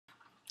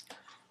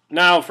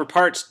Now for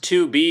part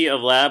 2b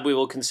of lab, we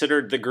will consider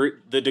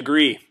the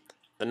degree,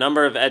 the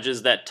number of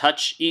edges that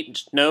touch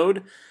each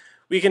node.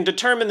 We can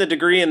determine the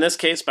degree in this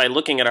case by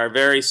looking at our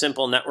very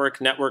simple network,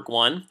 network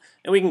 1,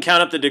 and we can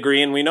count up the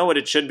degree, and we know what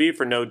it should be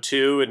for node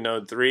 2 and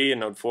node 3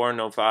 and node 4 and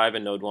node 5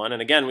 and node 1.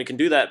 And again, we can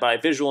do that by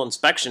visual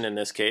inspection in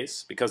this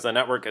case because the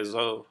network is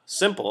so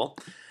simple.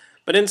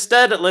 But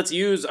instead, let's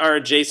use our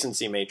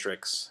adjacency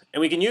matrix.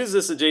 And we can use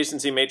this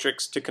adjacency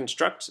matrix to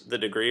construct the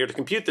degree or to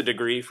compute the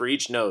degree for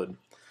each node.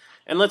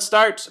 And let's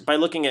start by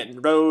looking at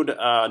node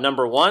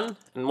number 1.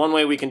 And one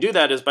way we can do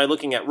that is by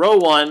looking at row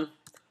 1,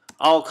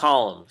 all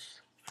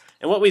columns.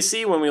 And what we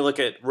see when we look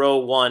at row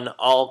 1,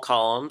 all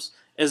columns,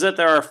 is that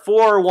there are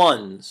 4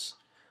 ones.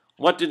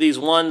 What do these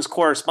ones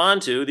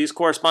correspond to? These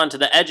correspond to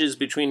the edges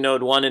between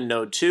node 1 and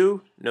node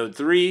 2, node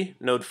 3,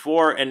 node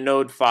 4, and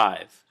node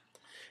 5.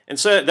 And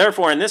so,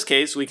 therefore, in this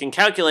case, we can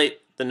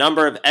calculate the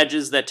number of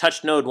edges that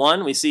touch node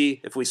 1. We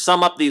see if we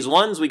sum up these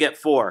ones, we get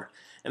 4.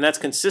 And that's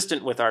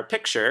consistent with our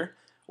picture,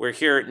 where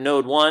here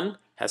node 1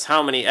 has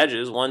how many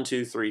edges? 1,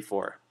 2, 3,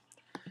 4.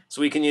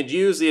 So we can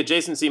use the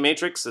adjacency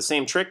matrix, the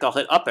same trick, I'll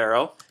hit up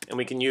arrow, and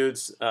we can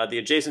use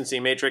the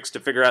adjacency matrix to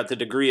figure out the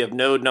degree of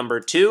node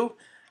number 2.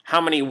 How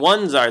many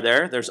ones are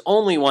there? There's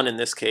only one in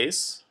this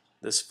case,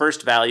 this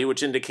first value,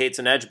 which indicates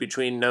an edge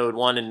between node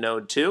 1 and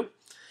node 2.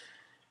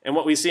 And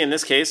what we see in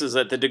this case is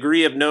that the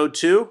degree of node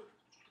 2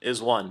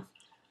 is 1.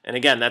 And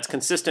again, that's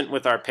consistent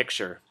with our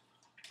picture.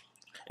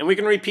 And we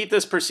can repeat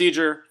this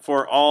procedure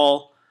for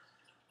all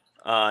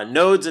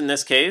nodes in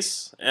this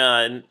case.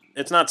 And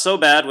it's not so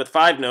bad with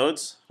 5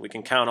 nodes. We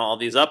can count all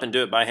these up and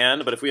do it by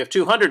hand. But if we have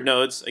 200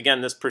 nodes,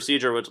 again, this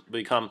procedure would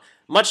become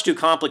much too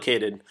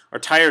complicated or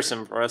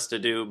tiresome for us to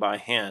do by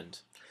hand.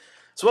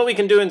 So what we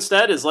can do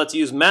instead is let's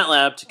use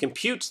MATLAB to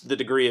compute the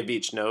degree of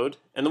each node.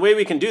 And the way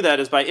we can do that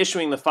is by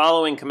issuing the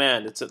following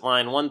command. It's at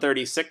line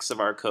 136 of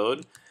our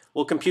code.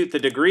 We'll compute the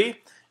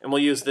degree, and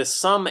we'll use this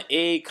sum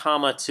a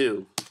comma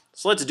 2.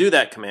 So let's do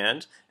that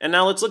command. And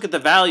now let's look at the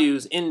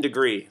values in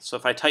degree. So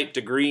if I type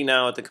degree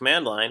now at the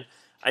command line,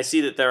 I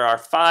see that there are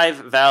 5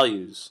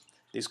 values.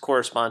 These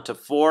correspond to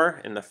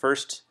 4 in the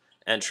first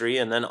entry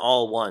and then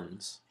all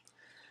ones.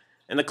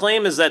 And the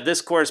claim is that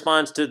this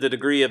corresponds to the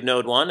degree of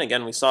node 1.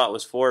 Again, we saw it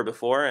was 4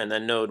 before, and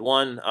then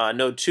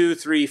node 2,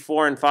 3,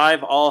 4, and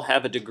 5 all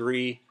have a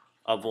degree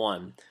of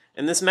 1.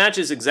 And this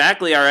matches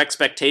exactly our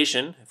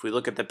expectation. If we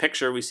look at the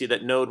picture, we see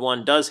that node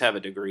 1 does have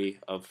a degree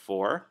of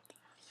 4.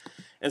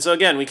 And so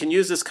again, we can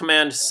use this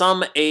command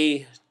sum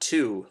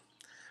a2.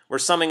 We're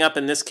summing up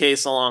in this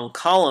case along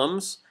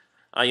columns.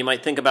 You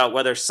might think about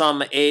whether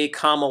sum a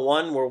comma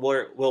 1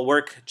 will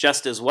work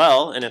just as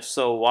well, and if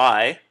so,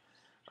 why?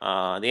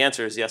 The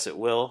answer is yes, it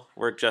will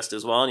work just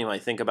as well, and you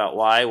might think about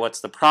why.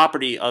 What's the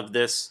property of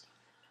this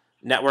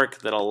network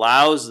that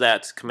allows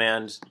that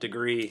command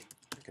degree?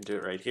 I can do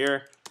it right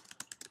here.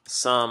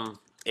 Sum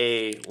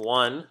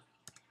a1.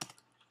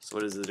 So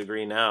what is the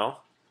degree now?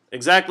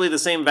 Exactly the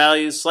same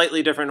values,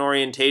 slightly different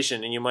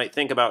orientation, and you might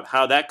think about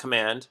how that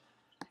command,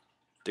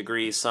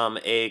 degree sum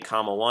a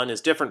comma 1,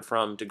 is different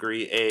from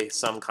degree a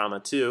sum comma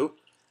 2,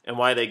 and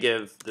why they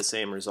give the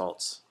same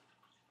results.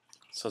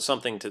 So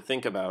something to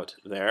think about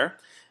there.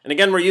 And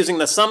again, we're using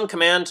the sum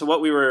command to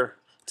what we were,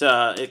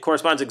 it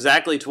corresponds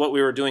exactly to what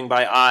we were doing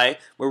by I,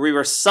 where we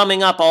were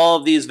summing up all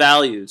of these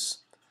values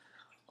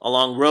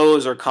along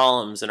rows or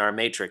columns in our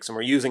matrix, and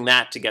we're using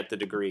that to get the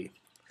degree.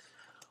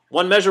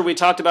 One measure we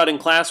talked about in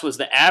class was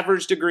the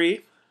average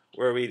degree,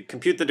 where we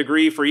compute the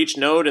degree for each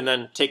node and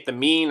then take the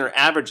mean or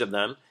average of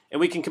them.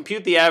 And we can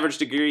compute the average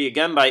degree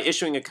again by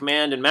issuing a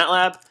command in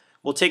MATLAB.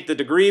 We'll take the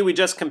degree we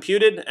just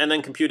computed and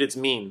then compute its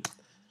mean.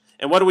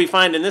 And what do we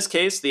find in this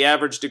case? The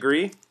average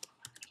degree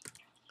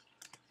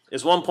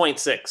is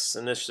 1.6,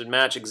 and this should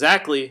match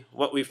exactly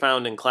what we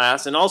found in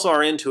class and also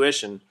our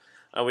intuition.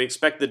 We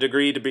expect the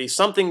degree to be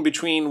something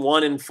between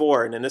 1 and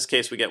 4, and in this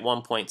case we get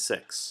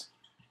 1.6.